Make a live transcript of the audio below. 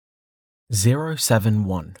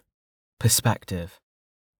071. Perspective.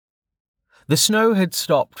 The snow had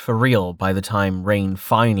stopped for real by the time Rain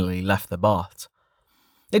finally left the baths.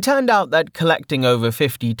 It turned out that collecting over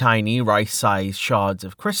 50 tiny rice-sized shards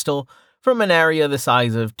of crystal from an area the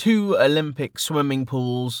size of 2 Olympic swimming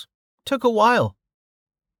pools took a while.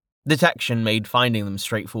 Detection made finding them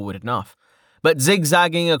straightforward enough, but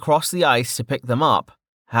zigzagging across the ice to pick them up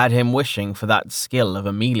had him wishing for that skill of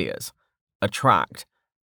Amelia's, attract.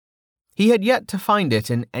 He had yet to find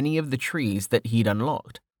it in any of the trees that he'd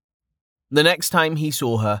unlocked. The next time he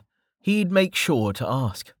saw her, he'd make sure to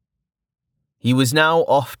ask. He was now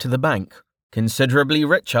off to the bank, considerably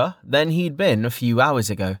richer than he'd been a few hours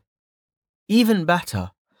ago. Even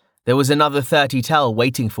better, there was another 30 tell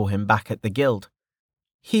waiting for him back at the guild.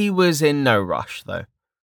 He was in no rush, though.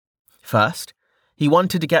 First, he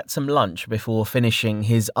wanted to get some lunch before finishing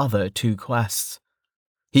his other 2 quests.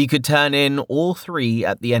 He could turn in all 3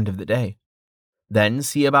 at the end of the day, then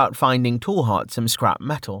see about finding Tallheart some scrap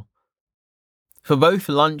metal. For both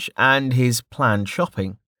lunch and his planned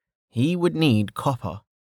shopping, he would need copper.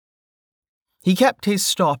 He kept his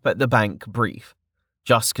stop at the bank brief,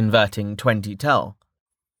 just converting 20 tell.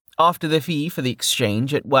 After the fee for the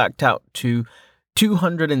exchange, it worked out to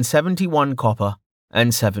 271 copper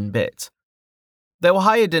and 7 bits. There were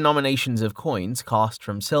higher denominations of coins cast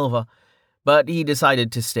from silver, but he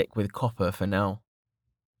decided to stick with copper for now.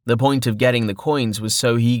 The point of getting the coins was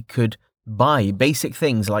so he could buy basic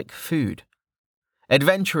things like food.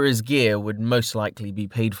 Adventurer's gear would most likely be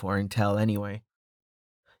paid for in tell anyway.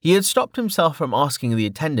 He had stopped himself from asking the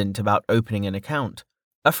attendant about opening an account,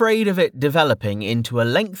 afraid of it developing into a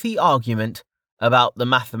lengthy argument about the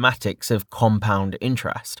mathematics of compound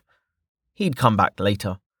interest. He'd come back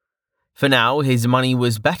later. For now, his money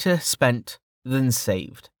was better spent than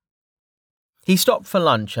saved. He stopped for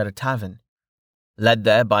lunch at a tavern. Led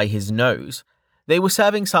there by his nose, they were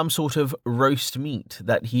serving some sort of roast meat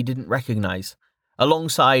that he didn't recognize,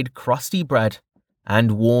 alongside crusty bread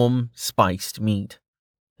and warm, spiced meat.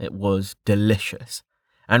 It was delicious,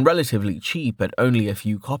 and relatively cheap at only a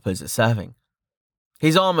few coppers a serving.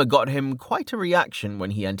 His armor got him quite a reaction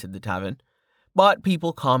when he entered the tavern, but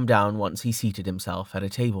people calmed down once he seated himself at a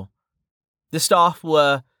table. The staff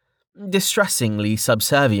were distressingly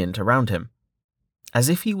subservient around him, as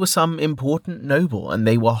if he was some important noble and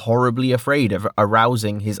they were horribly afraid of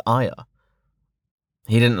arousing his ire.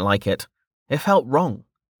 He didn't like it. It felt wrong.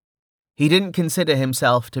 He didn't consider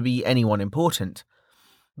himself to be anyone important,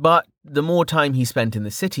 but the more time he spent in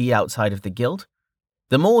the city outside of the guild,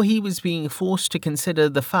 the more he was being forced to consider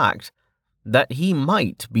the fact that he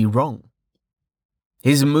might be wrong.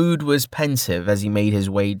 His mood was pensive as he made his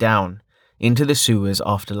way down into the sewers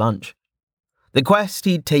after lunch. The quest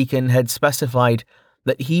he'd taken had specified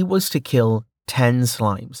that he was to kill 10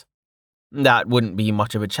 slimes. That wouldn't be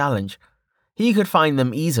much of a challenge. He could find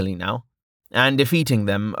them easily now, and defeating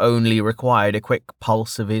them only required a quick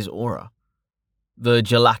pulse of his aura. The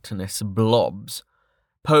gelatinous blobs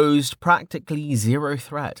posed practically zero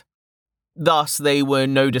threat. Thus, they were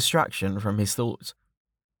no distraction from his thoughts.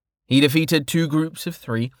 He defeated 2 groups of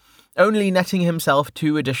 3, only netting himself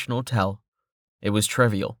 2 additional tell. It was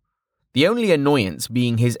trivial, the only annoyance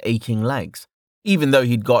being his aching legs. Even though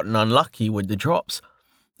he'd gotten unlucky with the drops,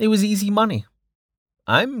 it was easy money.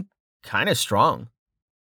 I'm kinda strong.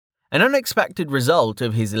 An unexpected result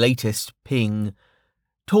of his latest ping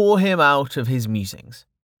tore him out of his musings.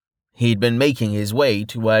 He'd been making his way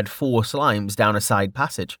toward 4 slimes down a side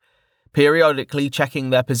passage, periodically checking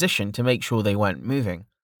their position to make sure they weren't moving.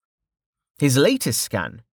 His latest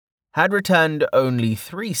scan had returned only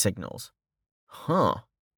 3 signals.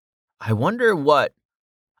 I wonder what...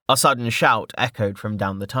 A sudden shout echoed from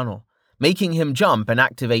down the tunnel, making him jump and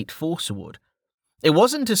activate Force Ward. It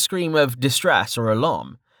wasn't a scream of distress or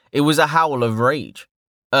alarm. It was a howl of rage.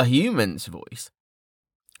 A human's voice.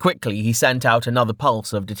 Quickly, he sent out another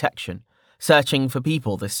pulse of detection, searching for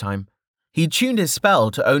people this time. He tuned his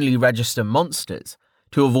spell to only register monsters,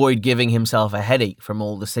 to avoid giving himself a headache from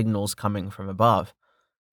all the signals coming from above.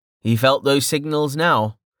 He felt those signals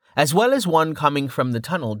now, as well as one coming from the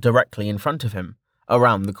tunnel directly in front of him,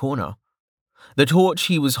 around the corner. The torch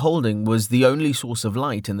he was holding was the only source of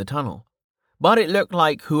light in the tunnel, but it looked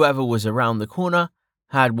like whoever was around the corner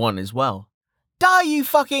had one as well. Die, you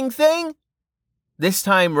fucking thing! This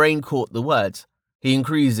time Rain caught the words. He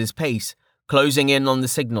increased his pace, closing in on the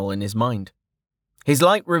signal in his mind. His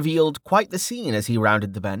light revealed quite the scene as he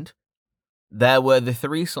rounded the bend. There were the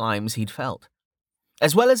 3 slimes he'd felt,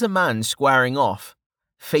 as well as a man squaring off,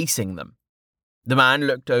 facing them. The man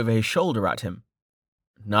looked over his shoulder at him.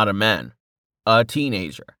 Not a man, a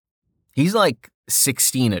teenager. He's like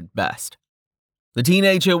 16 at best. The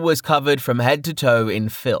teenager was covered from head to toe in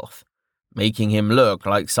filth, making him look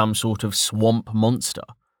like some sort of swamp monster.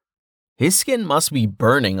 His skin must be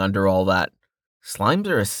burning under all that. Slimes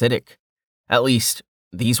are acidic. At least,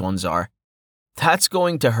 these ones are. That's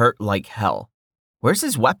going to hurt like hell. Where's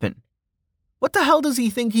his weapon? What the hell does he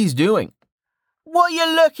think he's doing? "What you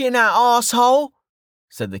looking at, asshole?"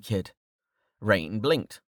 said the kid. Rain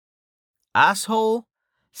blinked. "Asshole?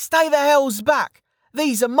 Stay the hells back.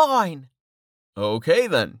 These are mine." Okay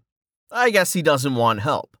then. I guess he doesn't want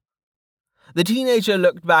help. The teenager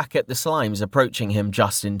looked back at the slimes approaching him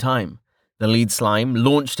just in time. The lead slime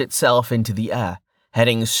launched itself into the air,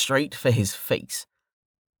 heading straight for his face.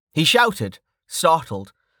 He shouted,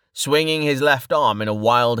 startled, swinging his left arm in a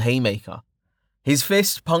wild haymaker. His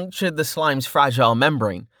fist punctured the slime's fragile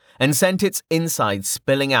membrane and sent its inside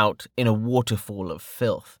spilling out in a waterfall of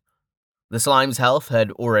filth. The slime's health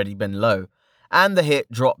had already been low, and the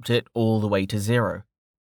hit dropped it all the way to 0.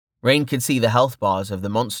 Rain could see the health bars of the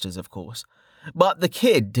monsters, of course, but the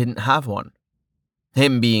kid didn't have one.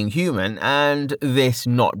 Him being human, and this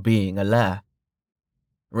not being a lair.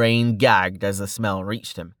 Rain gagged as the smell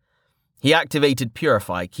reached him. He activated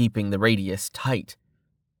Purify, keeping the radius tight.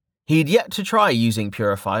 He'd yet to try using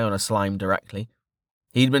Purify on a slime directly.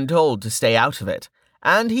 He'd been told to stay out of it,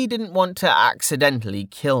 and he didn't want to accidentally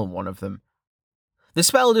kill one of them. The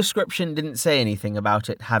spell description didn't say anything about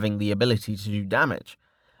it having the ability to do damage,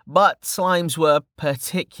 but slimes were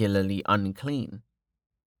particularly unclean.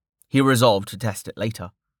 He resolved to test it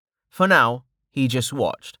later. For now, he just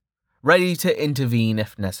watched, ready to intervene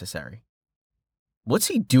if necessary. What's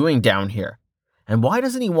he doing down here? And why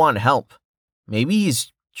doesn't he want help? Maybe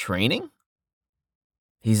he's training?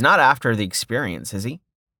 He's not after the experience, is he?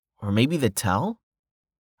 Or maybe the tell?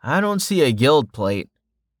 I don't see a guild plate.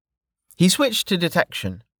 He switched to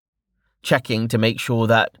detection, checking to make sure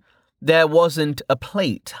that there wasn't a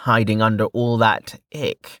plate hiding under all that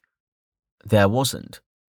ick. There wasn't.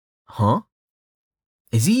 Huh?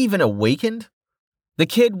 Is he even awakened? The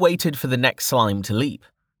kid waited for the next slime to leap,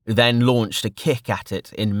 then launched a kick at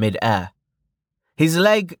it in mid-air. His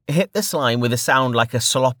leg hit the slime with a sound like a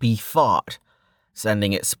sloppy fart,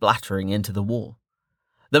 sending it splattering into the wall.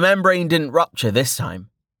 The membrane didn't rupture this time,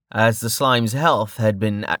 as the slime's health had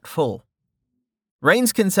been at full.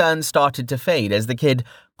 Rain's concern started to fade as the kid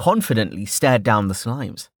confidently stared down the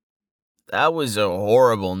slimes. That was a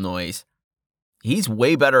horrible noise. He's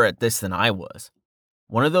way better at this than I was.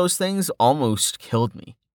 One of those things almost killed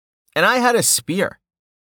me. And I had a spear.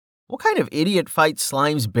 What kind of idiot fights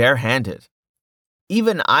slimes barehanded?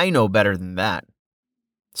 Even I know better than that.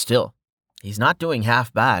 Still, he's not doing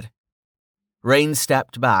half bad. Rain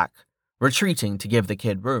stepped back, retreating to give the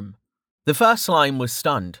kid room. The first slime was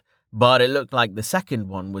stunned, but it looked like the second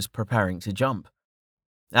one was preparing to jump.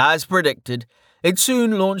 As predicted, it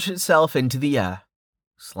soon launched itself into the air.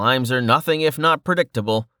 Slimes are nothing if not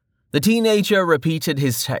predictable. The teenager repeated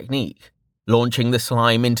his technique, launching the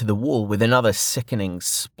slime into the wall with another sickening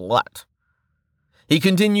splat. He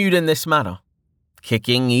continued in this manner,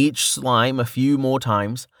 kicking each slime a few more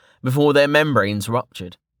times before their membranes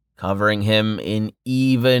ruptured, covering him in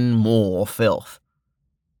even more filth.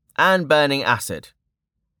 And burning acid.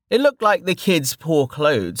 It looked like the kid's poor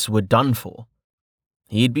clothes were done for.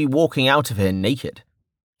 He'd be walking out of here naked,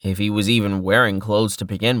 if he was even wearing clothes to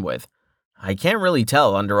begin with. I can't really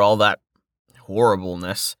tell under all that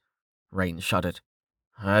horribleness. Rain shuddered.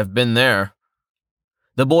 I've been there.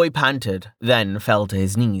 The boy panted, then fell to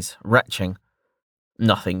his knees, retching.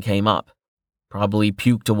 Nothing came up. Probably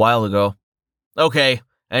puked a while ago. Okay,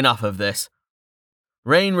 enough of this.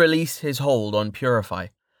 Rain released his hold on Purify,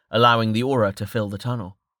 allowing the aura to fill the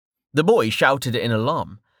tunnel. The boy shouted in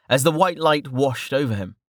alarm as the white light washed over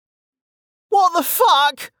him. What the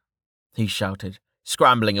fuck? He shouted,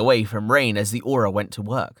 scrambling away from Rain as the aura went to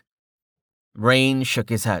work. Rain shook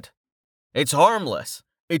his head. It's harmless.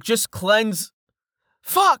 It just cleanses.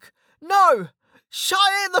 Fuck! No! Shut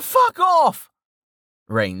it the fuck off!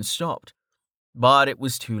 Rain stopped, but it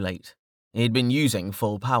was too late. He'd been using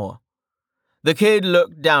full power. The kid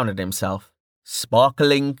looked down at himself,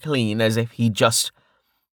 sparkling clean as if he just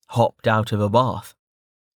hopped out of a bath.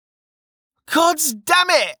 Gods damn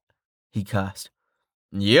it! He cursed.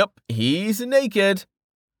 Yep, he's naked.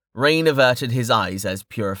 Rain averted his eyes as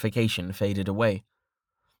purification faded away.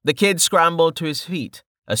 The kid scrambled to his feet,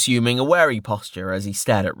 assuming a wary posture as he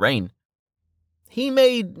stared at Rain. He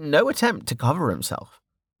made no attempt to cover himself,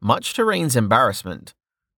 much to Rain's embarrassment.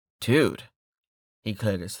 Dude. He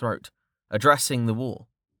cleared his throat, addressing the wall.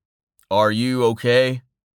 Are you okay?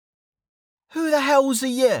 Who the hell's a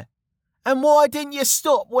you? And why didn't you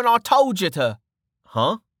stop when I told you to?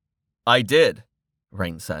 Huh? I did.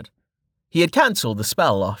 Rain said. He had cancelled the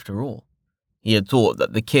spell after all. He had thought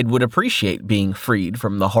that the kid would appreciate being freed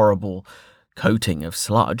from the horrible coating of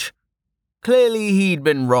sludge. Clearly he'd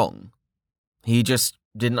been wrong. He just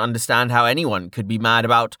didn't understand how anyone could be mad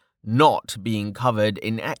about not being covered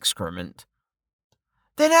in excrement.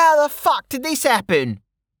 Then how the fuck did this happen?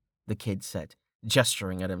 The kid said,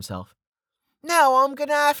 gesturing at himself. Now I'm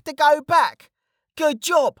gonna have to go back. Good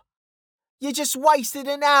job. You just wasted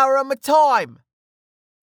an hour of my time.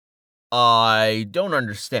 I don't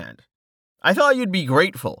understand. I thought you'd be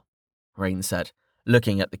grateful, Rain said,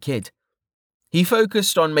 looking at the kid. He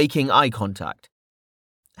focused on making eye contact.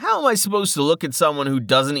 How am I supposed to look at someone who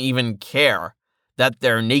doesn't even care that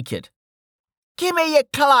they're naked? Give me your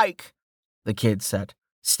cloak, the kid said,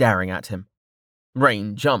 staring at him.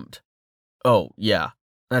 Rain jumped. Oh, yeah,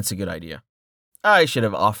 that's a good idea. I should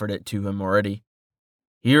have offered it to him already.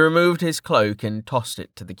 He removed his cloak and tossed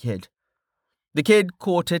it to the kid. The kid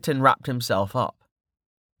caught it and wrapped himself up.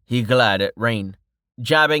 He glared at Rain,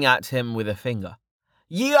 jabbing at him with a finger.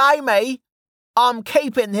 You owe me. I'm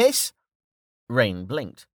keeping this. Rain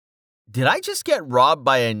blinked. Did I just get robbed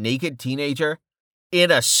by a naked teenager?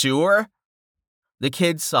 In a sewer? The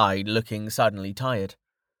kid sighed, looking suddenly tired.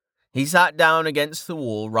 He sat down against the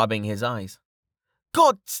wall, rubbing his eyes.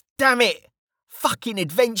 God damn it! Fucking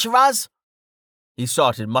adventurers! He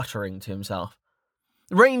started muttering to himself.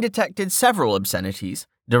 Rain detected several obscenities,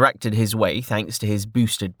 directed his way thanks to his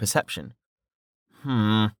boosted perception.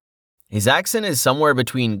 His accent is somewhere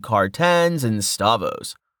between Cartans and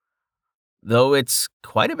Stavos, though it's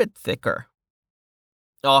quite a bit thicker.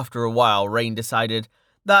 After a while, Rain decided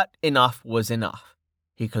that enough was enough.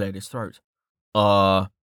 He cleared his throat.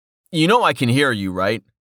 You know I can hear you, right?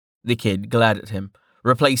 The kid glared at him,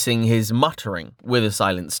 replacing his muttering with a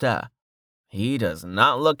silent stare. He does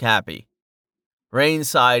not look happy. Rain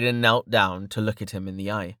sighed and knelt down to look at him in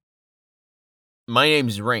the eye. My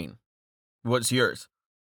name's Rain. What's yours?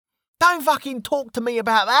 Don't fucking talk to me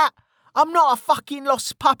about that. I'm not a fucking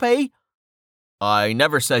lost puppy. I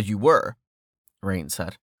never said you were, Rain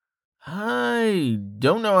said. I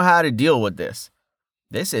don't know how to deal with this.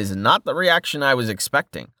 This is not the reaction I was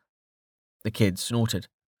expecting. The kid snorted.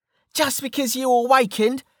 Just because you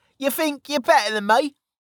awakened, you think you're better than me?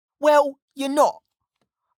 Well, you're not.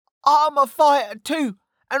 I'm a fighter too,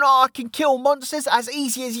 and I can kill monsters as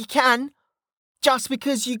easy as you can. Just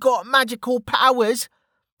because you got magical powers,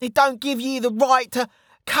 it don't give you the right to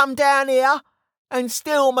come down here and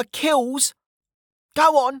steal my kills.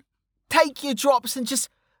 Go on, take your drops and just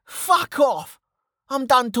fuck off. I'm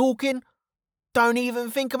done talking. Don't even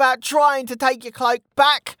think about trying to take your cloak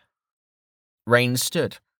back. Rain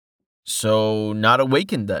stood. So, not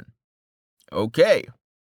awakened then? Okay.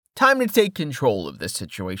 Time to take control of this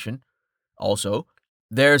situation. Also,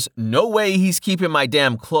 there's no way he's keeping my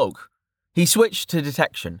damn cloak. He switched to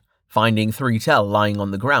detection, finding 3tell lying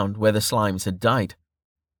on the ground where the slimes had died.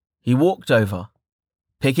 He walked over,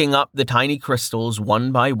 picking up the tiny crystals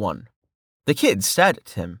one by one. The kid stared at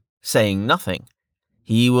him, saying nothing.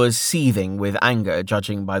 He was seething with anger,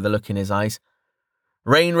 judging by the look in his eyes.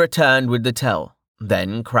 Rain returned with the tell,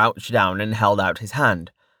 then crouched down and held out his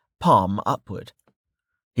hand, palm upward.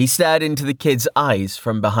 He stared into the kid's eyes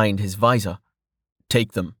from behind his visor.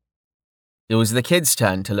 Take them. It was the kid's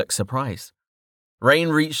turn to look surprised. Rain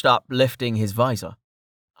reached up, lifting his visor.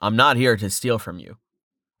 I'm not here to steal from you.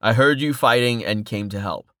 I heard you fighting and came to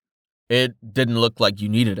help. It didn't look like you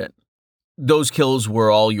needed it. Those kills were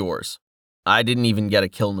all yours. I didn't even get a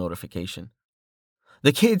kill notification.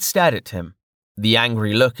 The kid stared at him, the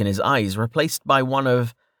angry look in his eyes replaced by one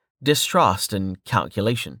of distrust and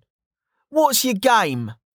calculation. What's your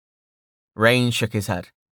game? Rain shook his head.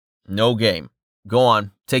 No game. Go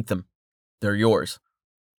on, take them. They're yours.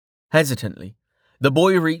 Hesitantly, the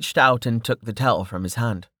boy reached out and took the tell from his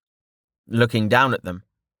hand. Looking down at them,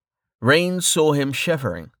 Rain saw him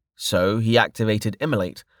shivering, so he activated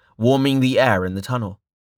Immolate, warming the air in the tunnel.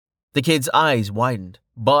 The kid's eyes widened,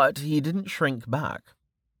 but he didn't shrink back.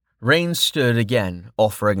 Rain stood again,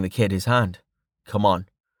 offering the kid his hand. Come on.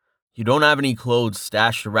 You don't have any clothes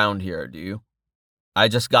stashed around here, do you? I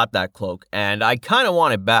just got that cloak, and I kinda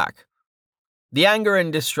want it back. The anger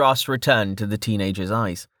and distrust returned to the teenager's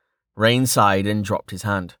eyes. Rain sighed and dropped his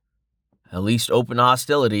hand. At least open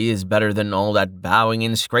hostility is better than all that bowing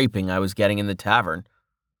and scraping I was getting in the tavern.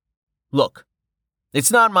 Look,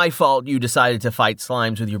 it's not my fault you decided to fight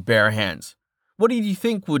slimes with your bare hands. What did you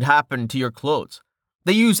think would happen to your clothes?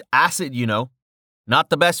 They use acid, you know. Not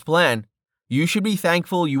the best plan. You should be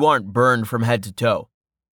thankful you aren't burned from head to toe.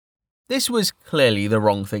 This was clearly the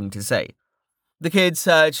wrong thing to say. The kid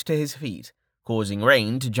surged to his feet, causing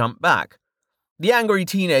Rain to jump back. The angry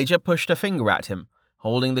teenager pushed a finger at him,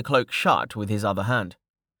 holding the cloak shut with his other hand.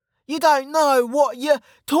 You don't know what you're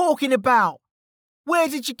talking about. Where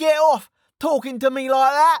did you get off talking to me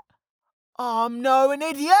like that? I'm no an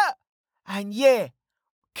idiot. And yeah,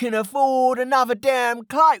 can afford another damn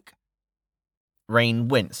cloak. Rain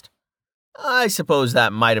winced. I suppose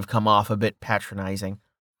that might have come off a bit patronizing.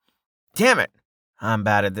 Damn it, I'm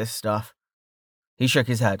bad at this stuff. He shook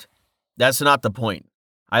his head. That's not the point.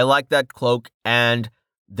 I like that cloak, and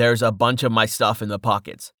there's a bunch of my stuff in the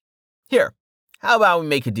pockets. Here, how about we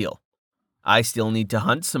make a deal? I still need to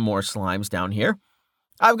hunt some more slimes down here.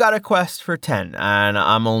 I've got a quest for 10, and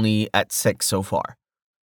I'm only at 6 so far.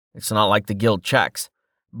 It's not like the guild checks,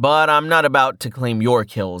 but I'm not about to claim your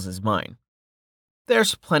kills as mine.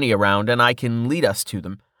 There's plenty around, and I can lead us to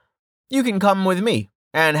them. You can come with me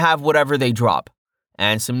and have whatever they drop,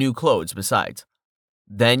 and some new clothes besides.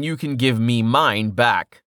 Then you can give me mine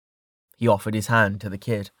back. He offered his hand to the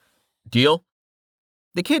kid. Deal?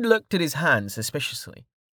 The kid looked at his hand suspiciously.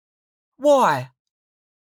 Why?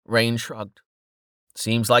 Rain shrugged.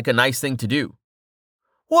 Seems like a nice thing to do.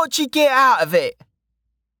 What'd you get out of it?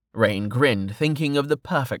 Rain grinned, thinking of the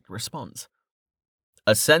perfect response.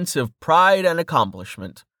 A sense of pride and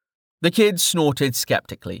accomplishment. The kid snorted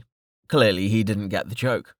skeptically. Clearly he didn't get the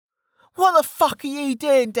joke. What the fuck are you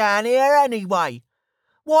doing down here anyway?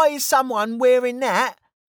 Why is someone wearing that?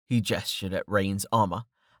 He gestured at Rain's armor.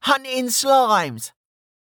 Hunting slimes.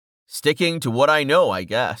 Sticking to what I know, I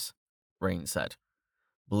guess, Rain said.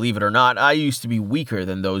 Believe it or not, I used to be weaker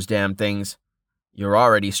than those damn things. You're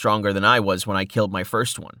already stronger than I was when I killed my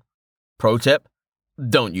first one. Pro tip,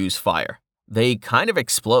 don't use fire. They kind of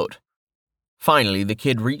explode. Finally, the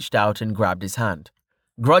kid reached out and grabbed his hand,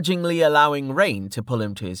 grudgingly allowing Rain to pull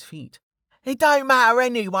him to his feet. It don't matter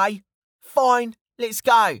anyway. Fine, let's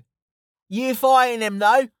go. You fighting him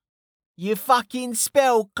though? Your fucking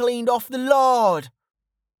spell cleaned off the Lord.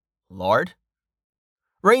 Lord?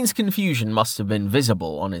 Rain's confusion must have been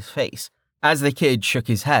visible on his face as the kid shook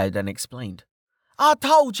his head and explained. I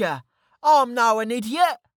told ya, I'm no an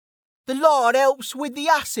idiot. The Lord helps with the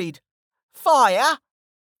acid. Fire?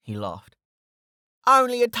 He laughed.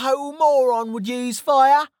 Only a total moron would use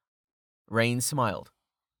fire. Rain smiled.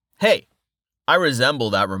 Hey, I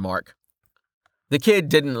resemble that remark. The kid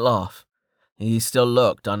didn't laugh. He still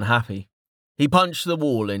looked unhappy. He punched the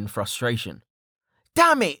wall in frustration.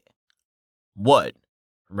 Damn it! What?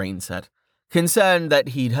 Rain said, concerned that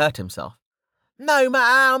he'd hurt himself. No matter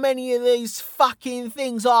how many of these fucking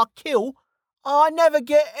things I kill, I never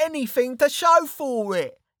get anything to show for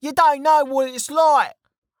it. You don't know what it's like.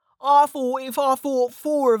 I thought if I fought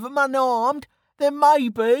 4 of them unarmed, then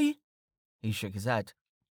maybe... He shook his head.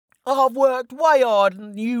 I've worked way harder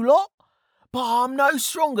than you lot, but I'm no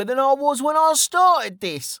stronger than I was when I started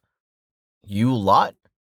this. You lot?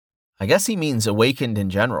 I guess he means awakened in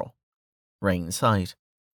general. Rain sighed.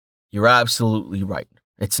 You're absolutely right.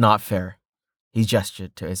 It's not fair. He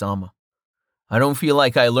gestured to his armor. I don't feel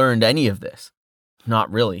like I learned any of this.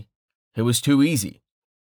 Not really. It was too easy.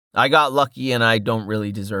 I got lucky and I don't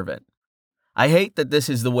really deserve it. I hate that this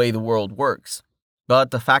is the way the world works, but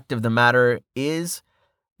the fact of the matter is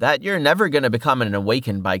that you're never going to become an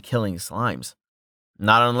awakened by killing slimes.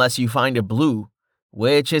 Not unless you find a blue,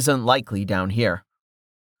 which isn't likely down here.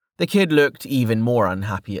 The kid looked even more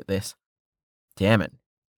unhappy at this. Damn it.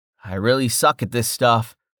 I really suck at this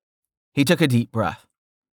stuff. He took a deep breath.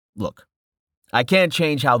 Look, I can't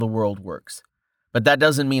change how the world works, but that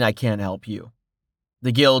doesn't mean I can't help you.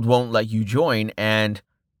 The guild won't let you join, and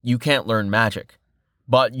you can't learn magic.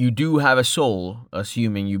 But you do have a soul,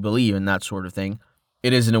 assuming you believe in that sort of thing.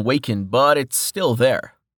 It isn't awakened, but it's still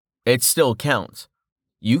there. It still counts.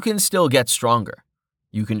 You can still get stronger.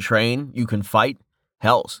 You can train, you can fight.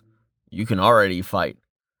 Hells, you can already fight.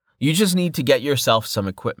 You just need to get yourself some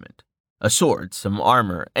equipment. A sword, some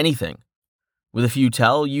armor, anything. With a few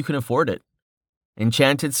tell, you can afford it.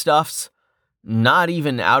 Enchanted stuff's not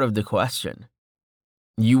even out of the question.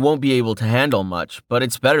 You won't be able to handle much, but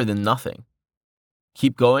it's better than nothing.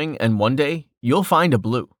 Keep going, and one day, you'll find a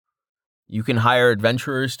blue. You can hire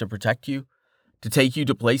adventurers to protect you, to take you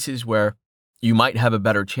to places where you might have a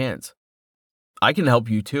better chance. I can help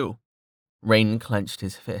you too. Rain clenched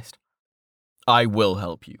his fist. I will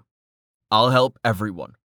help you. I'll help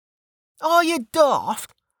everyone. Are you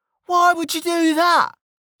daft? Why would you do that?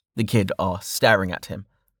 The kid asked, staring at him.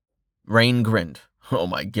 Rain grinned. Oh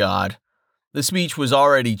my God. The speech was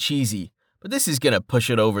already cheesy, but this is gonna push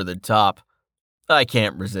it over the top. I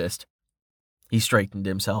can't resist. He straightened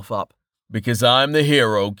himself up. Because I'm the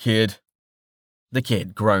hero, kid. The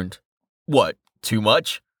kid groaned. What, too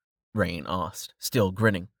much? Rain asked, still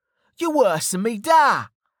grinning. You're worse than me, da.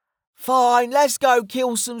 Fine, let's go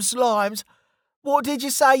kill some slimes. What did you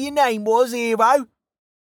say your name was, hero?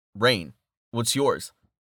 Rain. What's yours?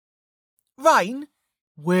 Rain?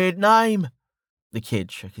 Weird name. The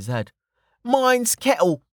kid shook his head. Mine's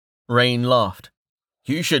Kettle. Rain laughed.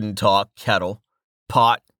 You shouldn't talk, Kettle.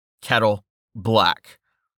 Pot, kettle, black.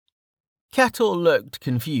 Kettle looked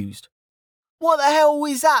confused. What the hell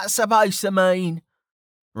is that supposed to mean?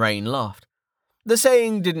 Rain laughed. The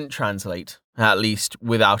saying didn't translate, at least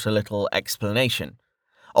without a little explanation.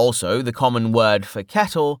 Also, the common word for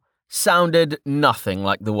kettle sounded nothing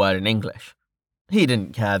like the word in English. He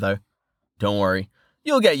didn't care, though. Don't worry,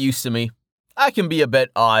 you'll get used to me. I can be a bit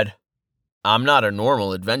odd. I'm not a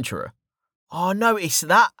normal adventurer. I noticed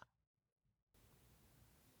that.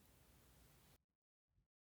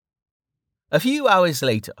 A few hours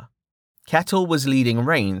later, Kettle was leading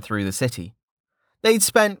Rain through the city. They'd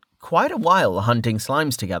spent quite a while hunting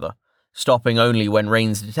slimes together, stopping only when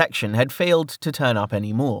Rain's detection had failed to turn up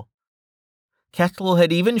any more. Kettle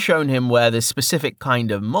had even shown him where the specific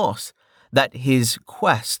kind of moss that his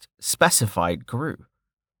quest specified grew.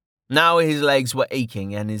 Now his legs were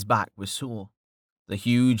aching and his back was sore. The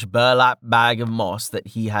huge burlap bag of moss that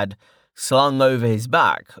he had slung over his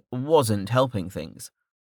back wasn't helping things.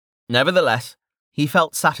 Nevertheless, he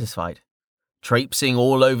felt satisfied. Traipsing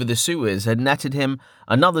all over the sewers had netted him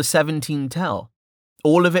another 17 tell,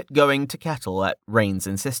 all of it going to Kettle at Rain's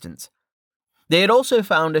insistence. They had also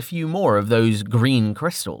found a few more of those green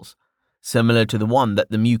crystals, similar to the one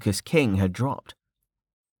that the Mucus King had dropped.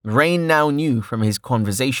 Rain now knew from his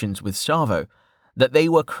conversations with Stavo that they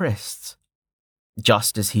were crysts,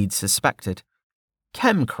 just as he'd suspected.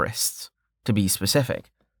 Chem crysts, to be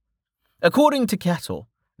specific. According to Kettle,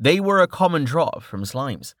 they were a common drop from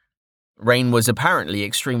slimes. Rain was apparently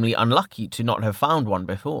extremely unlucky to not have found one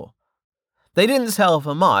before. They didn't sell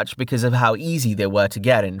for much because of how easy they were to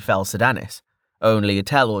get in Fel Sedanis, only a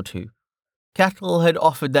tell or two. Kettle had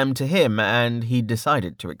offered them to him and he'd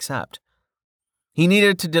decided to accept. He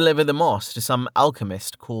needed to deliver the moss to some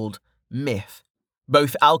alchemist called Myth.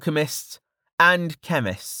 Both alchemists and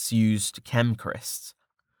chemists used chemcrysts,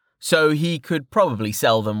 so he could probably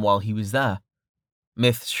sell them while he was there.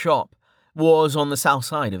 Myth's shop was on the south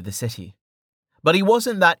side of the city, but he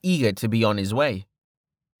wasn't that eager to be on his way.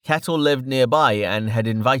 Kettle lived nearby and had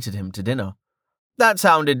invited him to dinner. That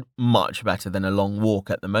sounded much better than a long walk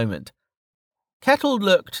at the moment. Kettle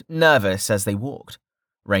looked nervous as they walked.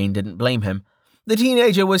 Rain didn't blame him. The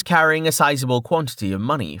teenager was carrying a sizable quantity of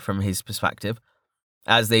money from his perspective.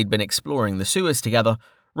 As they'd been exploring the sewers together,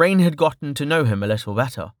 Rain had gotten to know him a little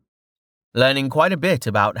better, learning quite a bit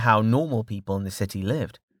about how normal people in the city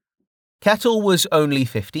lived. Kettle was only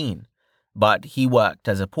 15, but he worked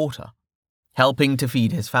as a porter, helping to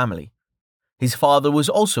feed his family. His father was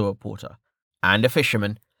also a porter, and a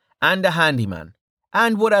fisherman, and a handyman,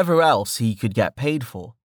 and whatever else he could get paid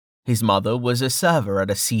for. His mother was a server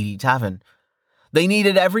at a seedy tavern. They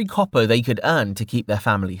needed every copper they could earn to keep their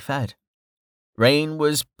family fed. Rain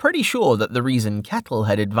was pretty sure that the reason Kettle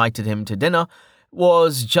had invited him to dinner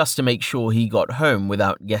was just to make sure he got home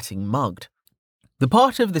without getting mugged. The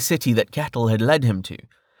part of the city that Kettle had led him to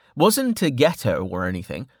wasn't a ghetto or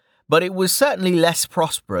anything, but it was certainly less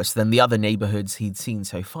prosperous than the other neighborhoods he'd seen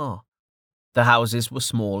so far. The houses were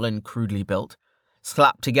small and crudely built,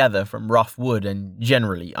 slapped together from rough wood and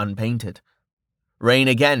generally unpainted. Rain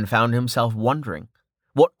again found himself wondering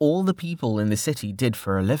what all the people in the city did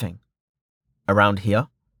for a living. Around here,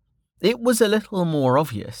 it was a little more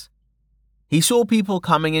obvious. He saw people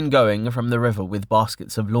coming and going from the river with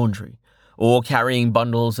baskets of laundry, or carrying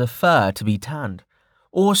bundles of fur to be tanned,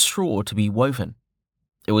 or straw to be woven.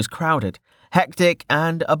 It was crowded, hectic,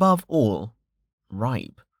 and, above all,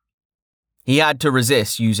 ripe. He had to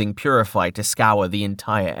resist using Purify to scour the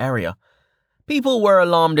entire area. People were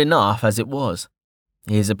alarmed enough as it was.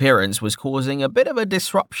 His appearance was causing a bit of a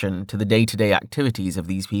disruption to the day-to-day activities of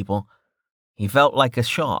these people. He felt like a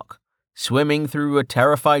shark, swimming through a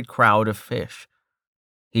terrified crowd of fish.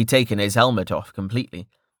 He'd taken his helmet off completely,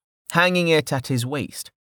 hanging it at his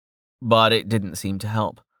waist, but it didn't seem to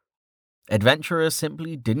help. Adventurers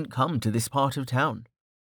simply didn't come to this part of town.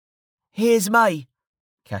 "Here's me,"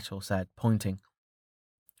 Kettle said, pointing.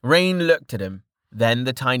 Rain looked at him, then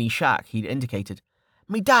the tiny shack he'd indicated.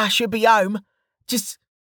 "Me dad should be home. Just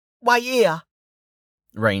wait here."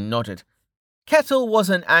 Rain nodded. Kettle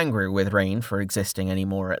wasn't angry with Rain for existing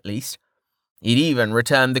anymore, at least. He'd even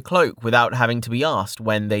returned the cloak without having to be asked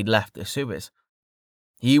when they'd left the sewers.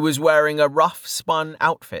 He was wearing a rough-spun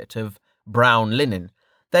outfit of brown linen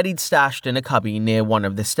that he'd stashed in a cubby near one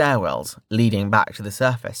of the stairwells leading back to the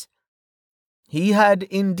surface. He had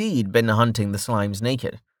indeed been hunting the slimes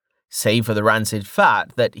naked, save for the rancid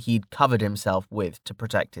fat that he'd covered himself with to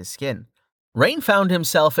protect his skin. Rain found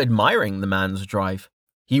himself admiring the man's drive.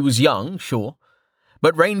 He was young, sure,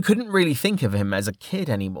 but Rain couldn't really think of him as a kid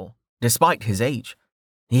anymore, despite his age.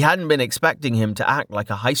 He hadn't been expecting him to act like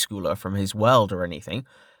a high schooler from his world or anything,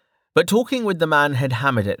 but talking with the man had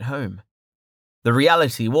hammered it home. The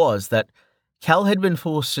reality was that Kel had been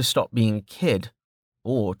forced to stop being a kid,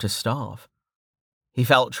 or to starve. He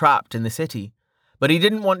felt trapped in the city, but he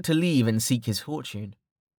didn't want to leave and seek his fortune.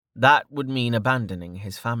 That would mean abandoning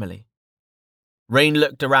his family. Rain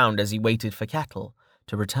looked around as he waited for Kettle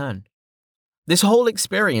to return. This whole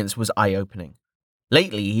experience was eye-opening.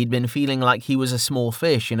 Lately, he'd been feeling like he was a small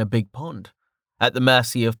fish in a big pond, at the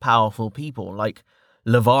mercy of powerful people like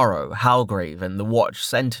Lavaro, Halgrave, and the Watch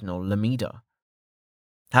Sentinel Lamida.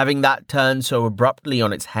 Having that turn so abruptly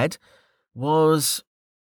on its head was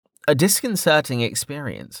a disconcerting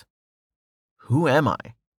experience. Who am I?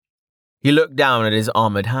 He looked down at his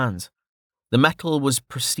armored hands. The metal was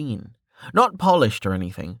pristine, not polished or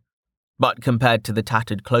anything, but compared to the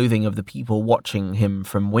tattered clothing of the people watching him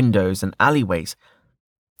from windows and alleyways,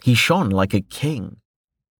 he shone like a king.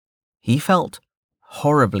 He felt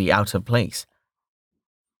horribly out of place.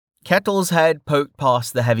 Kettle's head poked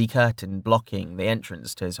past the heavy curtain blocking the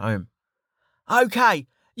entrance to his home. Okay,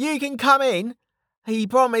 you can come in. He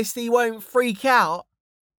promised he won't freak out.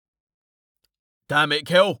 Damn it,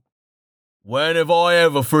 Kel. When have I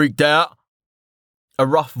ever freaked out? A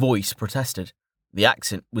rough voice protested. The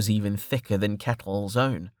accent was even thicker than Kettle's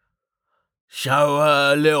own. Show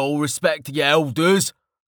a little respect to your elders.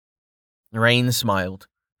 Rain smiled,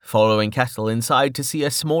 following Kettle inside to see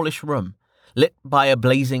a smallish room, lit by a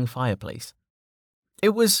blazing fireplace. It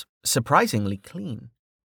was surprisingly clean,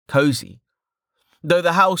 cozy. Though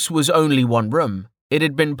the house was only one room, it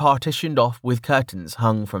had been partitioned off with curtains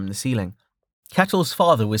hung from the ceiling. Kettle's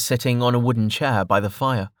father was sitting on a wooden chair by the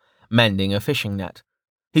fire, mending a fishing net.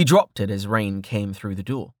 He dropped it as Rain came through the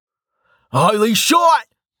door. Holy shit!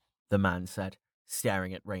 The man said,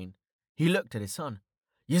 staring at Rain. He looked at his son.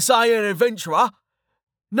 You say an adventurer?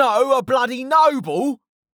 No, a bloody noble!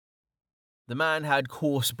 The man had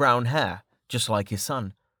coarse brown hair, just like his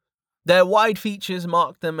son. Their wide features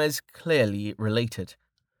marked them as clearly related.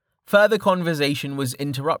 Further conversation was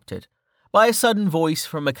interrupted by a sudden voice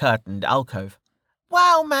from a curtained alcove.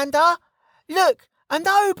 Wow, Manda! Look, a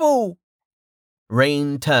noble!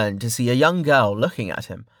 Rain turned to see a young girl looking at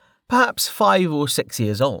him, perhaps 5 or 6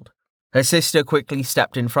 years old. Her sister quickly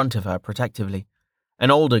stepped in front of her protectively. An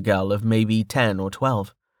older girl of maybe 10 or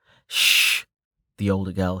 12. Shh, the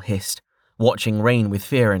older girl hissed, watching Rain with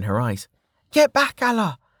fear in her eyes. Get back,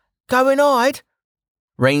 Allah! Go and hide!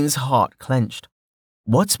 Rain's heart clenched.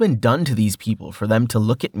 What's been done to these people for them to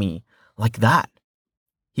look at me like that?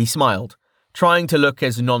 He smiled, trying to look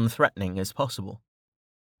as non-threatening as possible.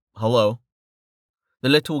 Hello? The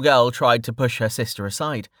little girl tried to push her sister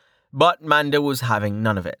aside, but Manda was having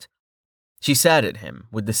none of it. She stared at him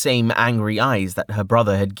with the same angry eyes that her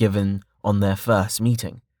brother had given on their first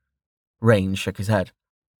meeting. Rain shook his head.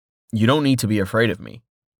 You don't need to be afraid of me.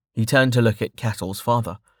 He turned to look at Kettle's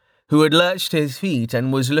father, who had lurched to his feet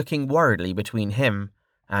and was looking worriedly between him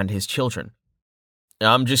and his children.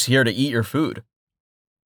 I'm just here to eat your food.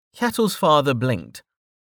 Kettle's father blinked.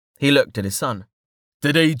 He looked at his son.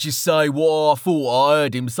 Did he just say what I thought I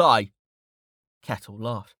heard him say? Kettle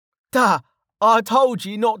laughed. Duh, I told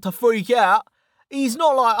you not to freak out. He's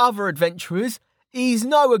not like other adventurers. He's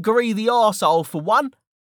no agree the arsehole for one.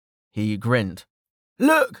 He grinned.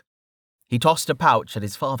 Look! He tossed a pouch at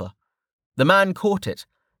his father. The man caught it,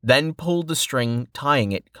 then pulled the string,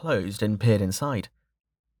 tying it closed, and peered inside.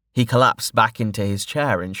 He collapsed back into his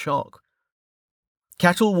chair in shock.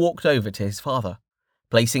 Kettle walked over to his father,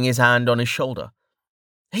 placing his hand on his shoulder.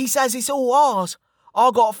 He says it's all ours. I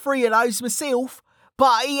got 3 of those myself,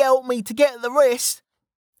 but he helped me to get the rest.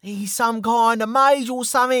 He's some kind of mage or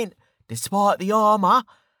something. Despite the armour,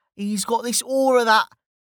 he's got this aura that...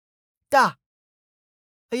 Duh.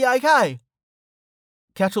 Are you okay?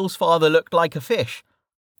 Kettle's father looked like a fish,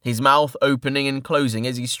 his mouth opening and closing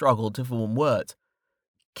as he struggled to form words.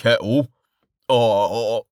 Kettle?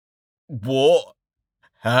 Oh, what?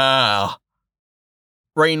 How?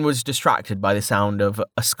 Rain was distracted by the sound of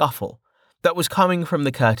a scuffle that was coming from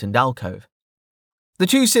the curtained alcove. The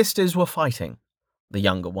 2 sisters were fighting, the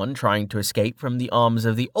younger one trying to escape from the arms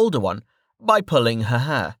of the older one by pulling her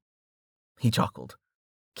hair. He chuckled.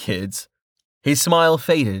 Kids. His smile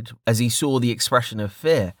faded as he saw the expression of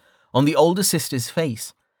fear on the older sister's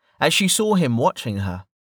face as she saw him watching her.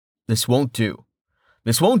 This won't do.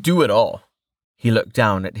 This won't do at all. He looked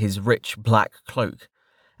down at his rich black cloak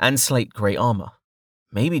and slate-grey armor.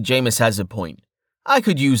 Maybe Jameis has a point. I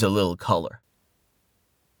could use a little color.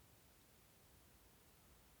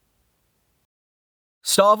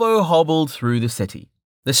 Starvo hobbled through the city,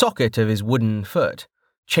 the socket of his wooden foot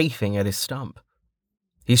chafing at his stump.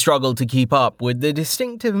 He struggled to keep up with the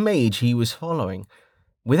distinctive mage he was following,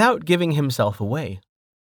 without giving himself away.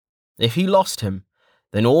 If he lost him,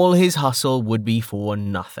 then all his hustle would be for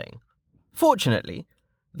nothing. Fortunately,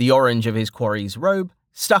 the orange of his quarry's robe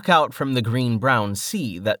stuck out from the green-brown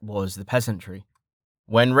sea that was the peasantry.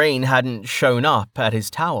 When Rain hadn't shown up at his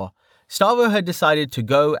tower, Starvo had decided to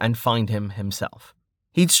go and find him himself.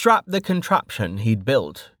 He'd strapped the contraption he'd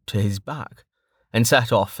built to his back and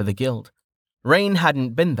set off for the guild. Rain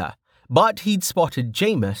hadn't been there, but he'd spotted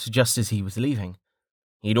Jameis just as he was leaving.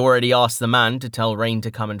 He'd already asked the man to tell Rain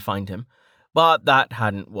to come and find him, but that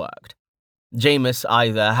hadn't worked. Jameis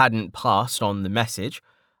either hadn't passed on the message,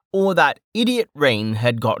 or that idiot Rain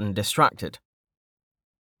had gotten distracted.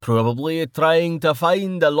 Probably trying to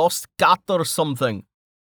find a lost cat or something.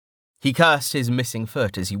 He cursed his missing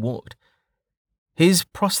foot as he walked. His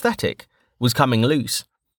prosthetic was coming loose,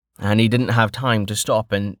 and he didn't have time to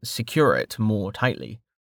stop and secure it more tightly.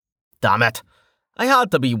 Damn it! I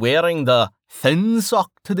had to be wearing the thin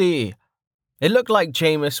sock today. It looked like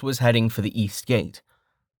Jameis was heading for the east gate.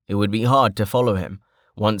 It would be hard to follow him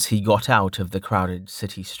once he got out of the crowded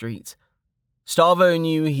city streets. Starvo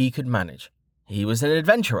knew he could manage. He was an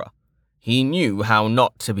adventurer. He knew how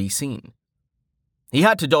not to be seen. He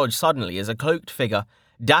had to dodge suddenly as a cloaked figure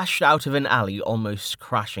dashed out of an alley, almost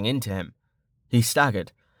crashing into him. He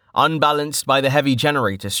staggered, unbalanced by the heavy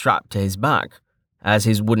generator strapped to his back, as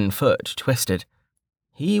his wooden foot twisted.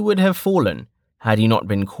 He would have fallen had he not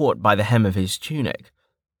been caught by the hem of his tunic.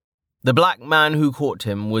 The black man who caught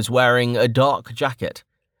him was wearing a dark jacket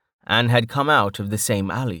and had come out of the same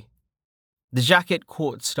alley. The jacket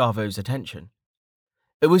caught Starvo's attention.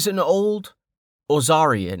 It was an old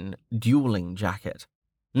Ozarian dueling jacket,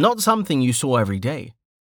 not something you saw every day.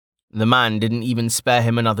 The man didn't even spare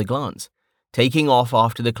him another glance, taking off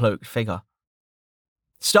after the cloaked figure.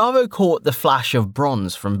 Starvo caught the flash of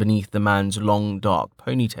bronze from beneath the man's long, dark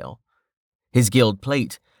ponytail. His gilt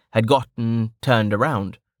plate had gotten turned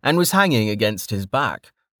around and was hanging against his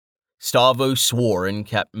back. Starvo swore and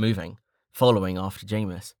kept moving, following after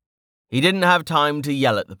Jameis. He didn't have time to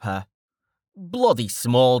yell at the pair. Bloody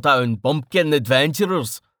small-town bumpkin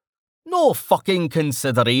adventurers. No fucking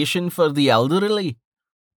consideration for the elderly.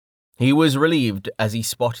 He was relieved as he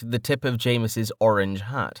spotted the tip of Jameis's orange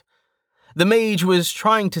hat. The mage was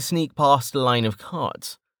trying to sneak past a line of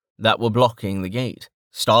carts that were blocking the gate.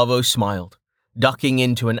 Starvo smiled, ducking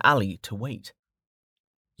into an alley to wait.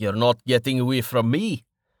 You're not getting away from me.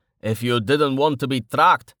 If you didn't want to be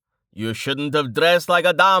tracked, you shouldn't have dressed like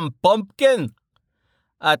a damn pumpkin.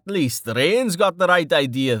 At least Rain's got the right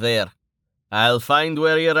idea there. I'll find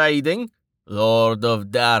where you're hiding, Lord of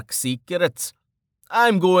Dark Secrets.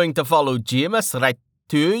 I'm going to follow Jameis right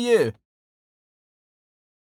to you.